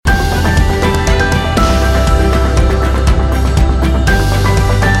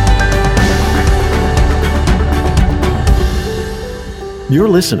You're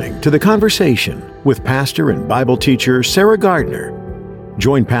listening to The Conversation with pastor and Bible teacher Sarah Gardner.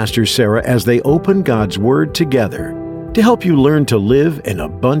 Join Pastor Sarah as they open God's Word together to help you learn to live an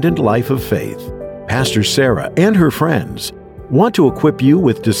abundant life of faith. Pastor Sarah and her friends want to equip you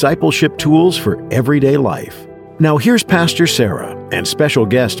with discipleship tools for everyday life. Now here's Pastor Sarah and special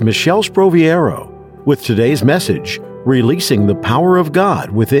guest Michelle Sproviero with today's message, Releasing the Power of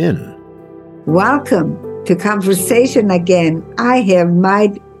God Within. Welcome to Conversation again. I have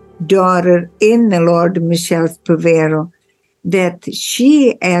my daughter in the Lord, Michelle Sproviero, that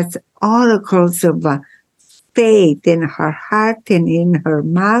she has oracles of faith in her heart and in her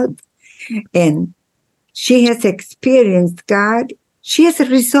mouth, and she has experienced God. She has a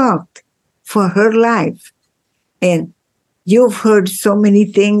result for her life. And you've heard so many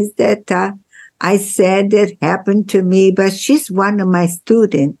things that I said that happened to me, but she's one of my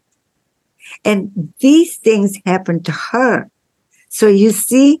students. And these things happened to her. So you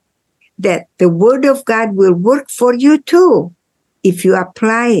see that the Word of God will work for you too if you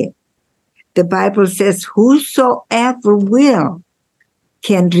apply it. The Bible says, whosoever will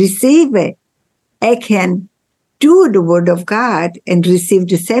can receive it. I can do the Word of God and receive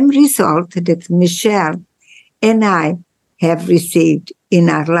the same result that Michelle and I have received in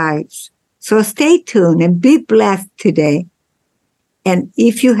our lives. So stay tuned and be blessed today. And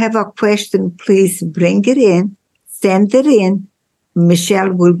if you have a question, please bring it in, send it in.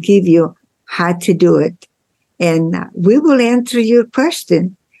 Michelle will give you how to do it. And we will answer your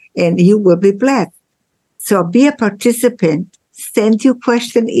question and you will be blessed. So be a participant. Send your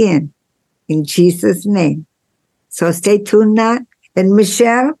question in Jesus' name. So stay tuned now. And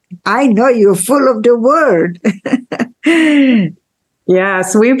Michelle, I know you're full of the Word.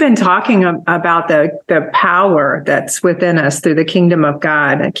 Yes, we've been talking about the power that's within us through the kingdom of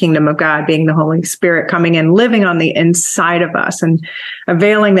God, the kingdom of God being the Holy Spirit coming in, living on the inside of us and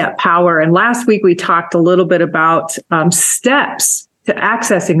availing that power. And last week we talked a little bit about steps to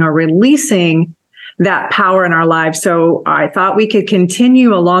accessing or releasing that power in our lives. So I thought we could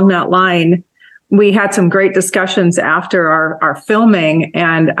continue along that line. We had some great discussions after our filming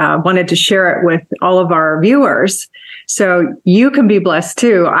and wanted to share it with all of our viewers. So you can be blessed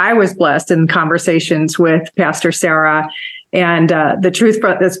too. I was blessed in conversations with Pastor Sarah and the truth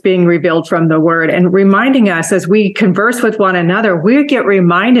that's being revealed from the Word and reminding us as we converse with one another, we get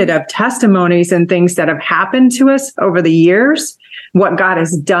reminded of testimonies and things that have happened to us over the years, what God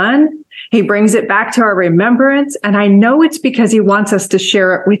has done. He brings it back to our remembrance. And I know it's because he wants us to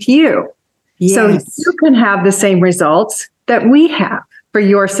share it with you. Yes. So you can have the same results that we have for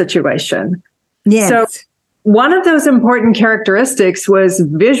your situation. Yes. So one of those important characteristics was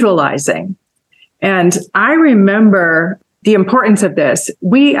visualizing. And I remember the importance of this.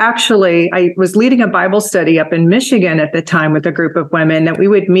 I was leading a Bible study up in Michigan at the time with a group of women that we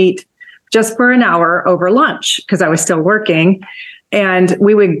would meet just for an hour over lunch because I was still working. And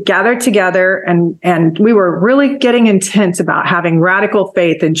we would gather together and we were really getting intense about having radical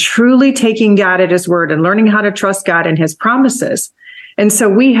faith and truly taking God at his word and learning how to trust God and his promises. And so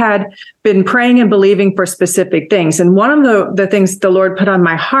we had been praying and believing for specific things. And one of the things the Lord put on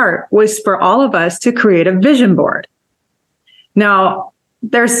my heart was for all of us to create a vision board. Now,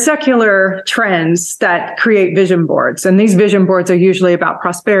 there's secular trends that create vision boards. And these vision boards are usually about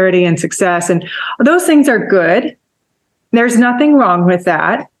prosperity and success. And those things are good. There's nothing wrong with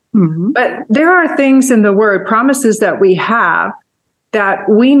that. Mm-hmm. But there are things in the Word, promises that we have, that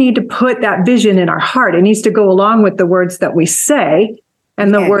we need to put that vision in our heart. It needs to go along with the words that we say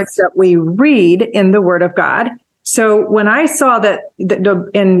and the words that we read in the Word of God. So when I saw that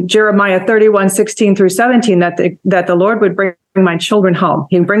in Jeremiah 31:16-17, that the Lord would bring my children home.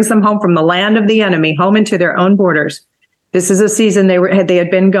 He brings them home from the land of the enemy, home into their own borders. This is a season they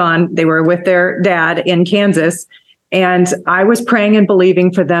had been gone. They were with their dad in Kansas. And I was praying and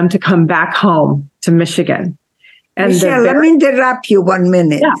believing for them to come back home to Michigan. And Michelle, let me interrupt you 1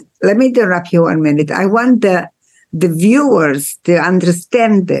 minute. Yeah. Let me interrupt you 1 minute. I want the viewers to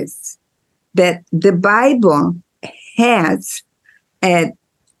understand this, that the Bible has a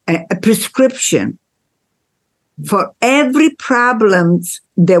prescription for every problems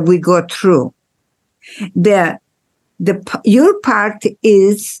that we go through. Your part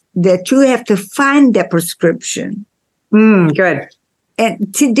is that you have to find the prescription. Good.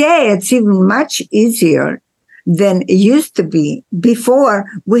 And today it's even much easier than it used to be. Before,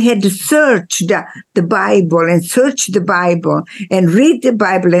 we had to search the Bible and search the Bible and read the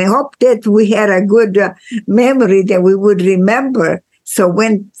Bible and hope that we had a good memory that we would remember. So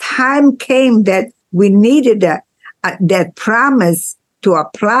when time came that we needed that promise to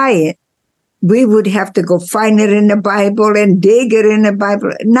apply it, we would have to go find it in the Bible and dig it in the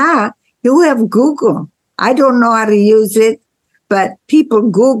Bible. Now, you have Google. I don't know how to use it, but people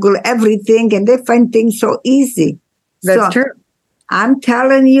Google everything and they find things so easy. That's true. I'm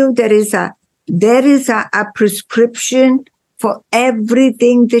telling you, there is a prescription for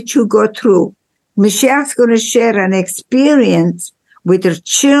everything that you go through. Michelle's going to share an experience with her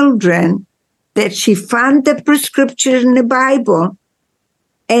children that she found the prescription in the Bible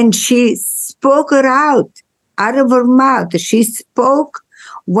and she spoke it out of her mouth. She spoke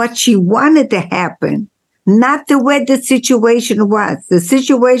what she wanted to happen, not the way the situation was. The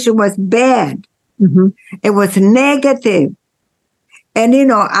situation was bad. Mm-hmm. It was negative.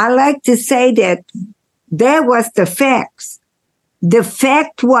 And, I like to say that was the facts. The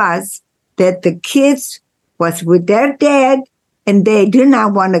fact was that the kids was with their dad and they did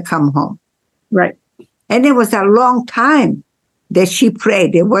not want to come home. Right. And it was a long time that she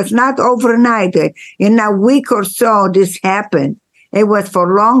prayed. It was not overnight. In a week or so, this happened. It was for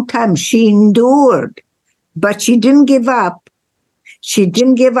a long time. She endured, but she didn't give up. She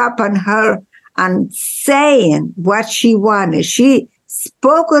didn't give up on saying what she wanted. She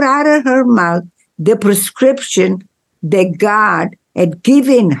spoke it out of her mouth, the prescription that God had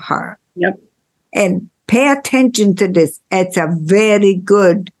given her. Yep. And pay attention to this. It's a very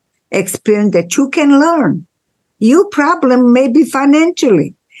good experience that you can learn. Your problem may be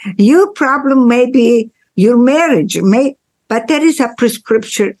financially. Your problem may be your marriage. But there is a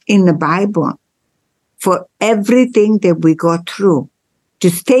prescription in the Bible for everything that we go through.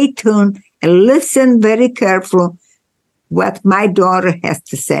 Just stay tuned and listen very carefully what my daughter has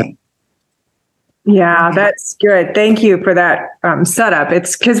to say. Yeah, that's good. Thank you for that setup.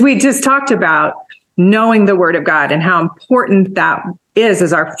 It's because we just talked about knowing the Word of God and how important that is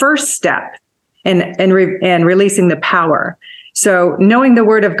as our first step in releasing the power. So knowing the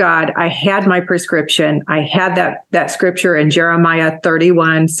Word of God, I had my prescription. I had that scripture in Jeremiah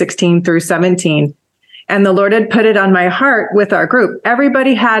 31:16-17. And the Lord had put it on my heart with our group.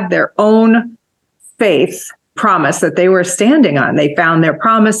 Everybody had their own faith promise that they were standing on. They found their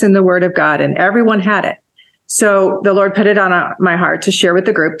promise in the Word of God, and everyone had it. So the Lord put it on my heart to share with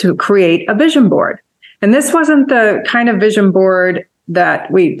the group to create a vision board. And this wasn't the kind of vision board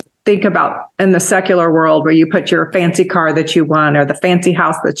that we think about in the secular world where you put your fancy car that you want or the fancy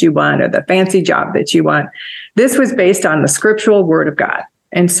house that you want or the fancy job that you want. This was based on the scriptural Word of God.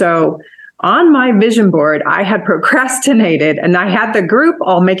 And so on my vision board, I had procrastinated and I had the group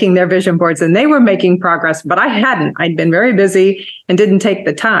all making their vision boards and they were making progress, but I hadn't. I'd been very busy and didn't take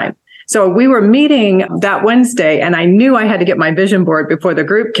the time. So we were meeting that Wednesday and I knew I had to get my vision board before the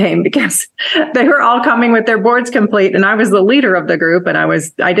group came because they were all coming with their boards complete and I was the leader of the group and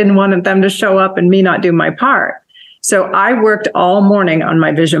I didn't want them to show up and me not do my part. So I worked all morning on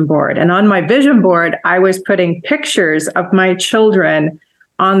my vision board, and on my vision board, I was putting pictures of my children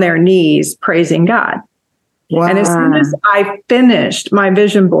on their knees praising God. Wow. And as soon as I finished my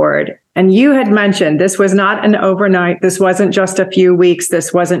vision board, and you had mentioned this was not an overnight, this wasn't just a few weeks,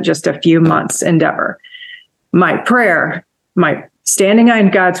 this wasn't just a few months endeavor. My prayer, my standing on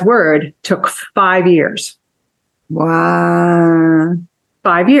God's word took 5 years. Wow.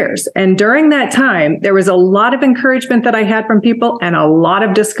 5 years. And during that time, there was a lot of encouragement that I had from people and a lot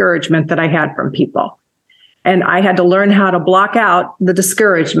of discouragement that I had from people. And I had to learn how to block out the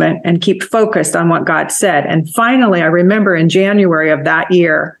discouragement and keep focused on what God said. And finally, I remember in January of that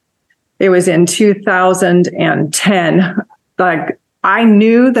year, it was in 2010, like I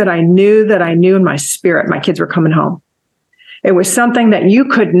knew in my spirit, my kids were coming home. It was something that you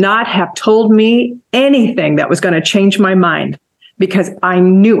could not have told me anything that was going to change my mind because I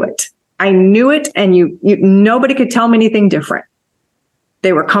knew it. I knew it, and nobody could tell me anything different.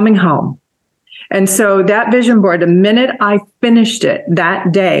 They were coming home. And so that vision board, the minute I finished it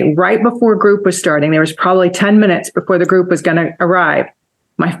that day, right before group was starting, there was probably 10 minutes before the group was going to arrive,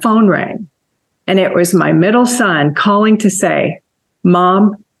 my phone rang. And it was my middle son calling to say,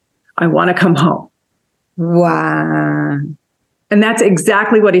 Mom, I want to come home. Wow. And that's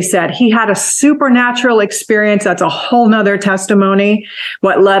exactly what he said. He had a supernatural experience. That's a whole nother testimony.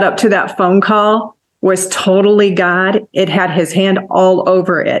 What led up to that phone call was totally God. It had his hand all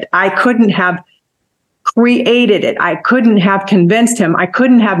over it. I couldn't have created it. I couldn't have convinced him. I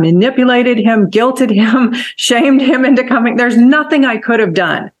couldn't have manipulated him, guilted him, shamed him into coming. There's nothing I could have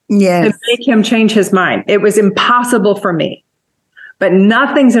done to make him change his mind. It was impossible for me, but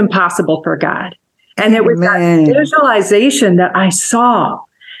nothing's impossible for God. And it was that visualization that I saw,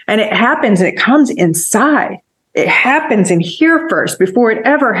 and it happens and it comes inside. It happens in here first before it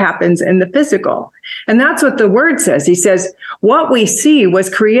ever happens in the physical. And that's what the word says. He says, what we see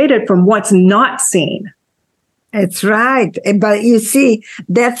was created from what's not seen. That's right. But you see,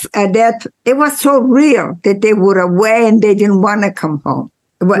 that it was so real that they were away and they didn't want to come home.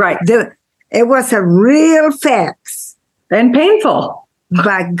 Right. It was a real facts. And painful.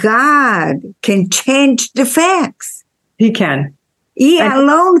 But God can change the facts. He can. He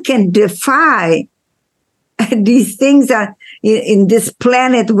alone can defy these things are in this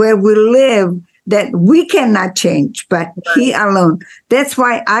planet where we live that we cannot change, but He alone. That's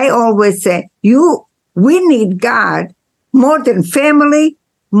why I always say, we need God more than family,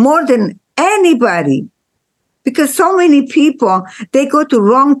 more than anybody. Because so many people, they go to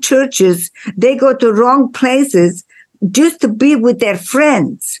wrong churches, they go to wrong places just to be with their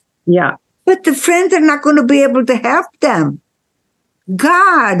friends. Yeah. But the friends are not going to be able to help them.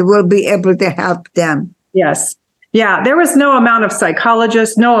 God will be able to help them. Yes. Yeah. There was no amount of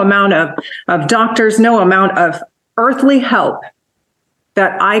psychologists, no amount of doctors, no amount of earthly help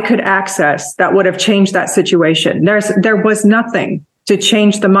that I could access that would have changed that situation. There was nothing to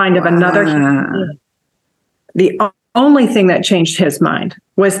change the mind of another human being. The only thing that changed his mind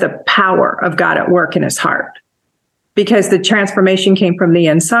was the power of God at work in his heart, because the transformation came from the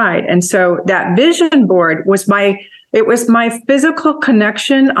inside. And so that vision board was my physical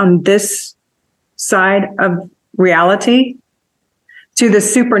connection on this side of reality to the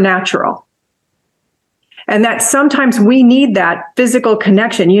supernatural. And that sometimes we need that physical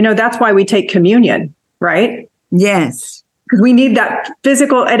connection. That's why we take communion, right? Yes. We need that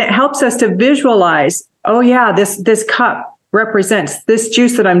physical, and it helps us to visualize, oh yeah, this cup represents, this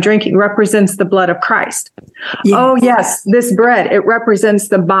juice that I'm drinking represents the blood of Christ. Yes. Oh yes, this bread, it represents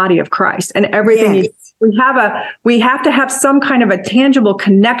the body of Christ, and everything. Yes. We have to have some kind of a tangible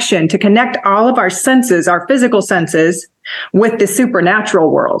connection to connect all of our senses, our physical senses, with the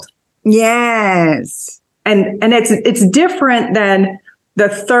supernatural world. Yes. And it's different than the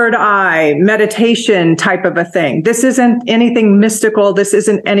third eye meditation type of a thing. This isn't anything mystical. This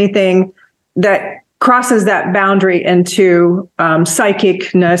isn't anything that crosses that boundary into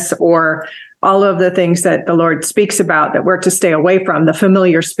psychicness or all of the things that the Lord speaks about that we're to stay away from, the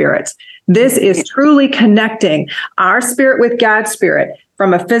familiar spirits. This is truly connecting our spirit with God's spirit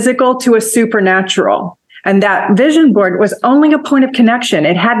from a physical to a supernatural. And that vision board was only a point of connection.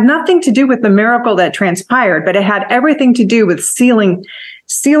 It had nothing to do with the miracle that transpired, but it had everything to do with sealing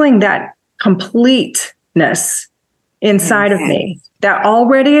that completeness inside of me that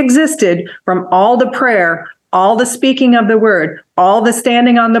already existed from all the prayer, all the speaking of the word, all the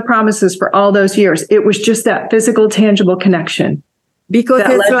standing on the promises for all those years. It was just that physical, tangible connection. Because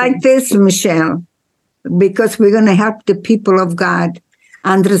it's like this, Michelle, because we're going to help the people of God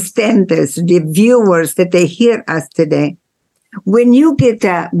understand this, the viewers that they hear us today. When you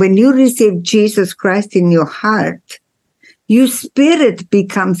receive Jesus Christ in your heart, your spirit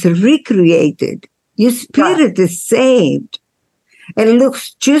becomes recreated. Your spirit is saved. It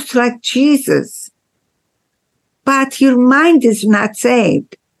looks just like Jesus. But your mind is not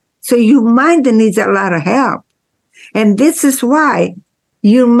saved. So your mind needs a lot of help. And this is why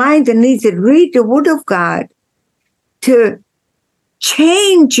your mind needs to read the Word of God to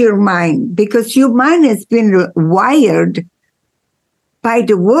change your mind, because your mind has been wired by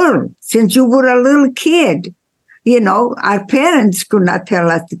the world since you were a little kid. Our parents could not tell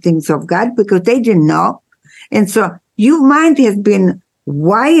us the things of God because they didn't know. And so your mind has been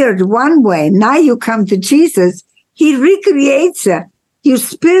wired one way. Now you come to Jesus. He recreates your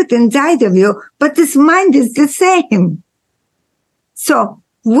spirit inside of you, but this mind is the same. So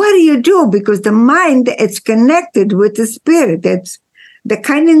what do you do? Because the mind is connected with the spirit. It's the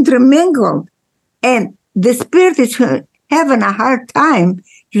kind of intermingled. And the spirit is having a hard time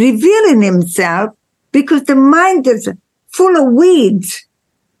revealing himself because the mind is full of weeds.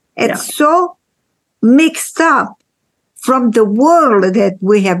 It's so mixed up from the world that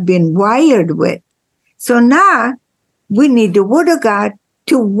we have been wired with. So now we need the Word of God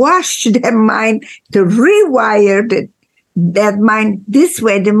to wash that mind, to rewire that mind. This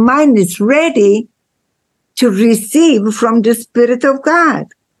way, the mind is ready to receive from the Spirit of God.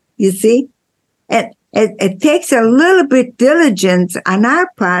 You see? And it takes a little bit diligence on our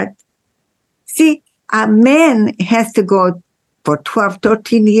part. See, a man has to go for 12,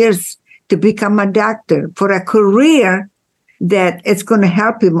 13 years to become a doctor, for a career that is going to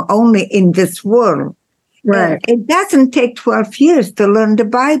help him only in this world. Right. And it doesn't take 12 years to learn the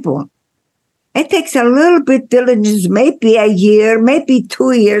Bible. It takes a little bit diligence, maybe a year, maybe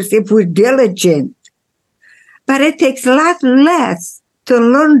 2 years if we're diligent. But it takes a lot less to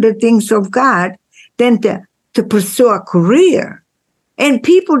learn the things of God than to to pursue a career. And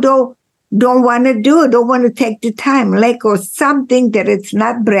people don't want to do it, don't want to take the time. Let go something that it's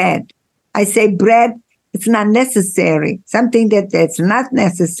not bread. I say bread, it's not necessary. Something that's not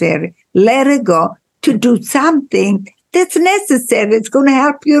necessary. Let it go to do something that's necessary. It's going to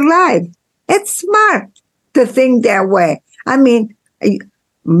help your life. It's smart to think that way. I mean,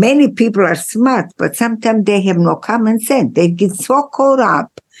 many people are smart, but sometimes they have no common sense. They get so caught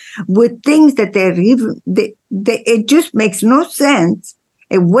up with things that it just makes no sense.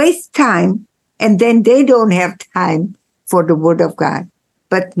 It wastes time, and then they don't have time for the Word of God.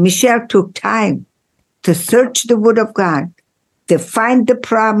 But Michelle took time to search the Word of God, to find the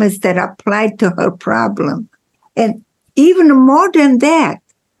promise that applied to her problem. And even more than that,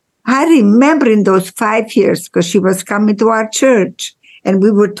 I remember in those 5 years, because she was coming to our church, and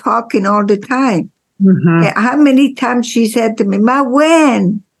we were talking all the time. Mm-hmm. How many times she said to me, Ma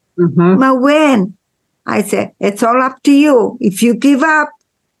Wen, Ma Wen. I said, it's all up to you. If you give up,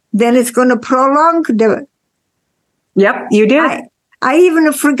 then it's going to prolong the... Yep, you did. I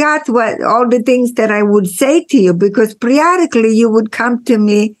even forgot all the things that I would say to you, because periodically you would come to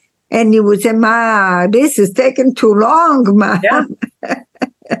me and you would say, Ma, this is taking too long, Ma. Yeah.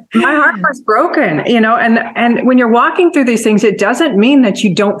 My heart was broken, and when you're walking through these things, it doesn't mean that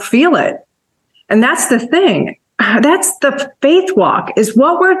you don't feel it. And that's the thing. That's the faith walk, is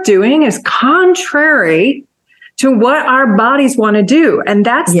what we're doing is contrary to what our bodies want to do. And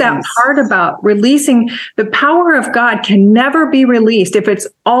that's that part about releasing. The power of God can never be released if it's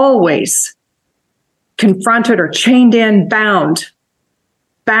always confronted or chained in, bound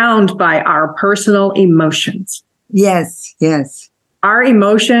by our personal emotions. Yes, yes. Our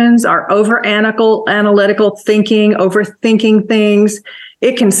emotions, our analytical thinking, overthinking things,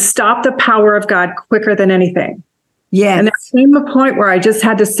 it can stop the power of God quicker than anything. Yes. And there came a point where I just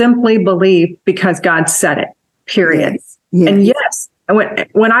had to simply believe because God said it, period. Yes. Yes. And yes,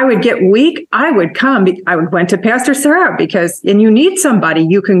 when I would get weak, I went to Pastor Sarah and you need somebody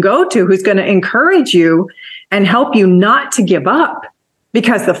you can go to who's going to encourage you and help you not to give up,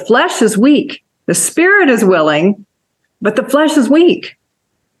 because the flesh is weak. The spirit is willing, but the flesh is weak.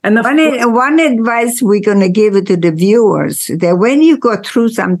 And one advice we're going to give it to the viewers, that when you go through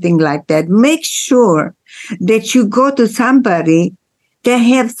something like that, make sure that you go to somebody that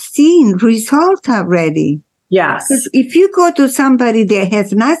have seen results already. Yes. If you go to somebody that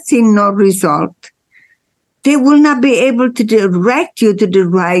has not seen no result, they will not be able to direct you to the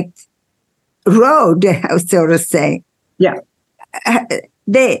right road, so to say. Yeah.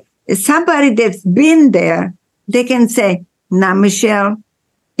 Somebody that's been there, they can say, "Now, Michelle,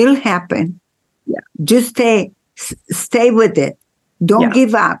 it'll happen. Yeah. Just stay with it. Don't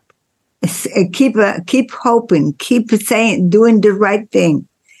give up. Keep hoping. Keep doing the right thing."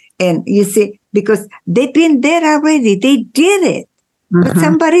 And you see, because they've been there already, they did it. Mm-hmm. But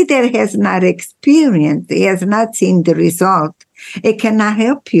somebody that has not experienced, has not seen the result, it cannot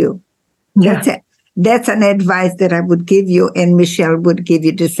help you. Yeah. That's an advice that I would give you, and Michelle would give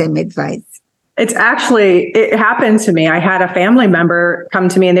you the same advice. It happened to me. I had a family member come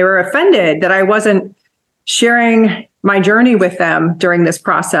to me and they were offended that I wasn't sharing my journey with them during this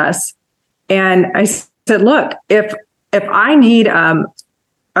process. And I said, look, if I need a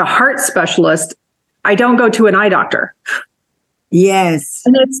heart specialist, I don't go to an eye doctor. Yes.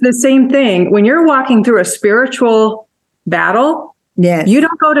 And it's the same thing. When you're walking through a spiritual battle, you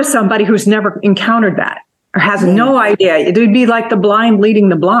don't go to somebody who's never encountered that or has no idea. It would be like the blind leading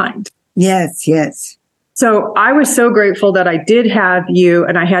the blind. Yes, yes. So I was so grateful that I did have you,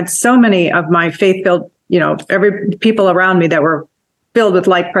 and I had so many of my faith-filled, every people around me that were filled with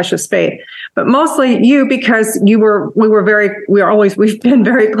like precious faith, but mostly you, because we've been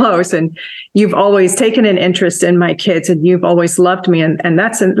very close, and you've always taken an interest in my kids, and you've always loved me. And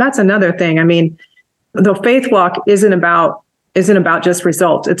that's another thing. I mean, the faith walk isn't about just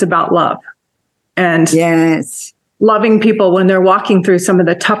results. It's about love. And yes. Loving people when they're walking through some of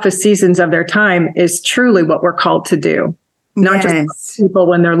the toughest seasons of their time is truly what we're called to do. Not just people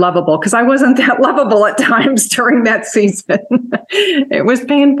when they're lovable, because I wasn't that lovable at times during that season. It was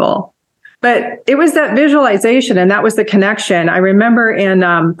painful. But it was that visualization, and that was the connection. I remember in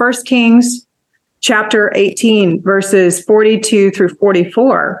 1 Kings chapter 18, verses 42 through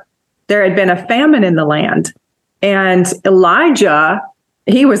 44, there had been a famine in the land. And Elijah,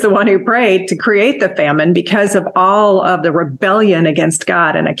 he was the one who prayed to create the famine because of all of the rebellion against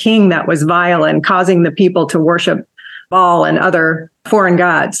God and a king that was violent, causing the people to worship Baal and other foreign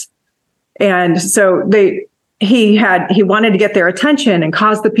gods. And so he wanted to get their attention and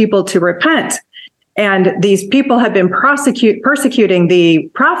cause the people to repent. And these people had been persecuting the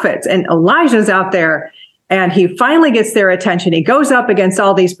prophets, and Elijah's out there, And he finally gets their attention. He goes up against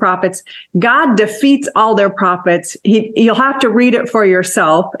all these prophets. God defeats all their prophets. You'll have to read it for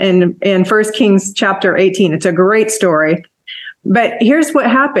yourself in 1 Kings chapter 18. It's a great story. But here's what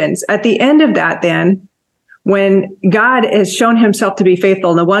happens. At the end of that, then, when God has shown himself to be faithful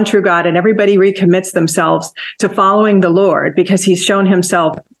and the one true God, and everybody recommits themselves to following the Lord because he's shown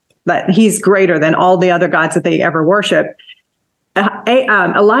himself that he's greater than all the other gods that they ever worship,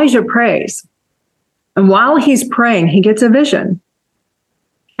 Elijah prays. And while he's praying, he gets a vision.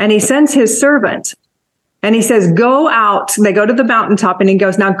 And he sends his servant. And he says, go out. They go to the mountaintop and he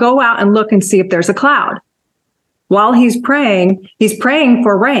goes, now go out and look and see if there's a cloud. While he's praying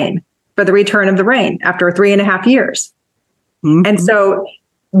for rain, for the return of the rain after 3.5 years. Mm-hmm. And so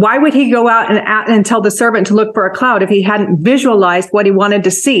why would he go out and tell the servant to look for a cloud if he hadn't visualized what he wanted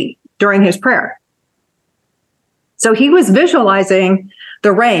to see during his prayer? So he was visualizing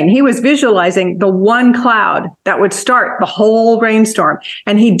the rain. He was visualizing the one cloud that would start the whole rainstorm.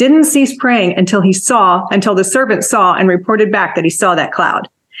 And he didn't cease praying until the servant saw and reported back that he saw that cloud.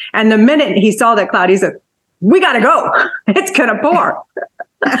 And the minute he saw that cloud, he said, we got to go. It's going to pour.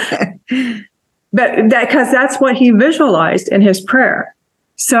 Because that's what he visualized in his prayer.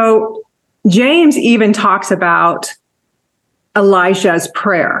 So James even talks about Elijah's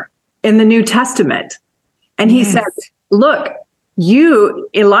prayer in the New Testament. And he says, look,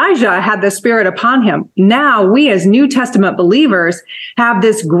 Elijah had the Spirit upon him. Now we as New Testament believers have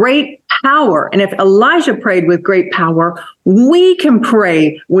this great power. And if Elijah prayed with great power, we can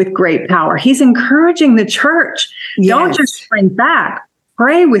pray with great power. He's encouraging the church. Yes. Don't just shrink back.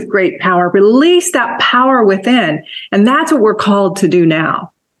 Pray with great power. Release that power within. And that's what we're called to do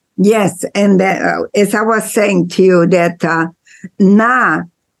now. Yes. And as I was saying to you, that now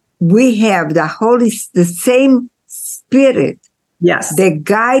we have the same Spirit. Yes. That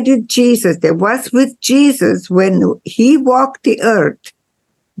guided Jesus, that was with Jesus when he walked the earth.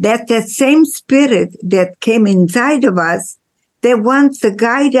 That's that same Spirit that came inside of us that wants to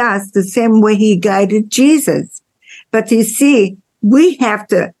guide us the same way he guided Jesus. But you see, we have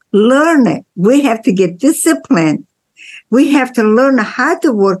to learn it. We have to get disciplined. We have to learn how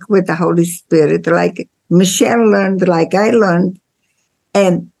to work with the Holy Spirit, like Michelle learned, like I learned.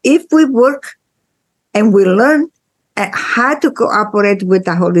 And if we work and we learn how to cooperate with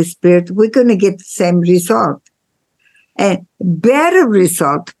the Holy Spirit, we're going to get the same result. And better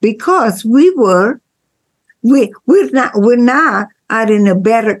result, because we're now are in a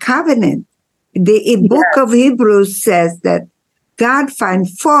better covenant. The book of Hebrews says that God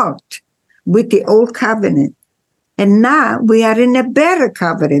finds fault with the old covenant. And now we are in a better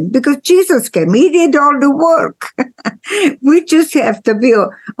covenant because Jesus came. He did all the work. We just have to be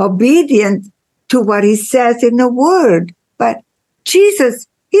obedient to what he says in the word. But Jesus,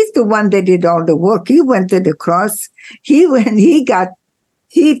 he's the one that did all the work. He went to the cross. He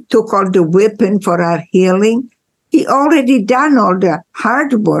took all the whipping for our healing. He already done all the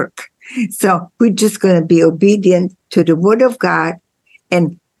hard work. So we're just going to be obedient to the word of God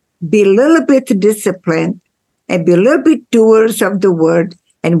and be a little bit disciplined and be a little bit doers of the word,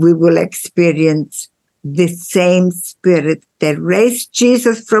 and we will experience the same Spirit that raised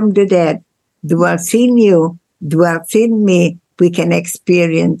Jesus from the dead, dwells in you, dwells in me. We can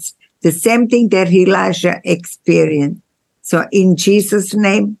experience the same thing that Elijah experienced. So in Jesus'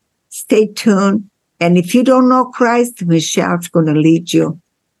 name, stay tuned. And if you don't know Christ, Michelle's going to lead you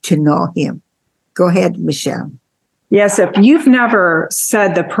to know him. Go ahead, Michelle. Yes, if you've never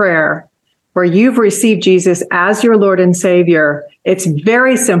said the prayer where you've received Jesus as your Lord and Savior, it's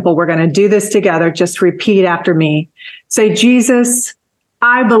very simple. We're going to do this together. Just repeat after me. Say, Jesus,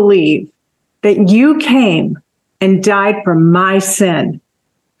 I believe that you came and died for my sin.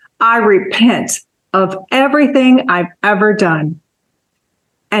 I repent of everything I've ever done.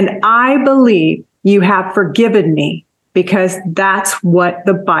 And I believe you have forgiven me because that's what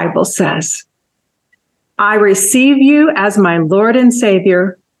the Bible says. I receive you as my Lord and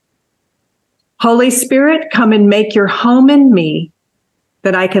Savior. Holy Spirit, come and make your home in me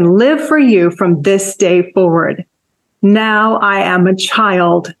that I can live for you from this day forward. Now I am a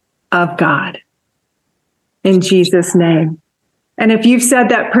child of God. In Jesus' name. And if you've said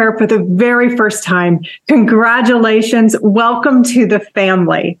that prayer for the very first time, congratulations. Welcome to the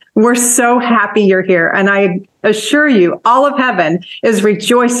family. We're so happy you're here. And I assure you, all of heaven is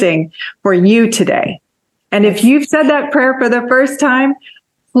rejoicing for you today. And if you've said that prayer for the first time,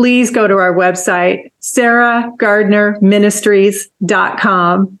 please go to our website,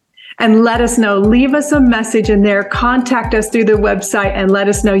 sarahgardnerministries.com, and let us know. Leave us a message in there. Contact us through the website and let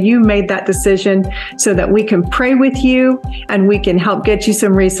us know you made that decision so that we can pray with you and we can help get you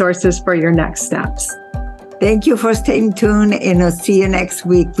some resources for your next steps. Thank you for staying tuned, and I'll see you next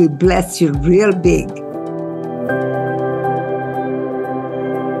week. We bless you real big.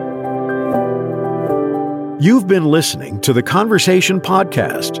 You've been listening to the Conversation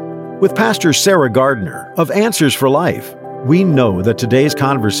Podcast with Pastor Sarah Gardner of Answers for Life. We know that today's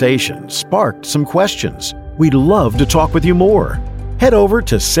conversation sparked some questions. We'd love to talk with you more. Head over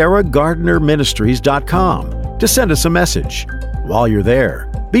to sarahgardnerministries.com to send us a message. While you're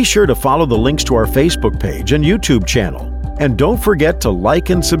there, be sure to follow the links to our Facebook page and YouTube channel. And don't forget to like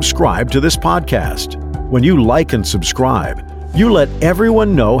and subscribe to this podcast. When you like and subscribe, you let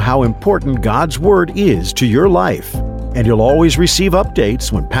everyone know how important God's Word is to your life. And you'll always receive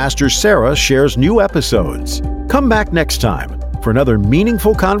updates when Pastor Sarah shares new episodes. Come back next time for another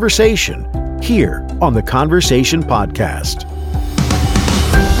meaningful conversation here on the Conversation Podcast.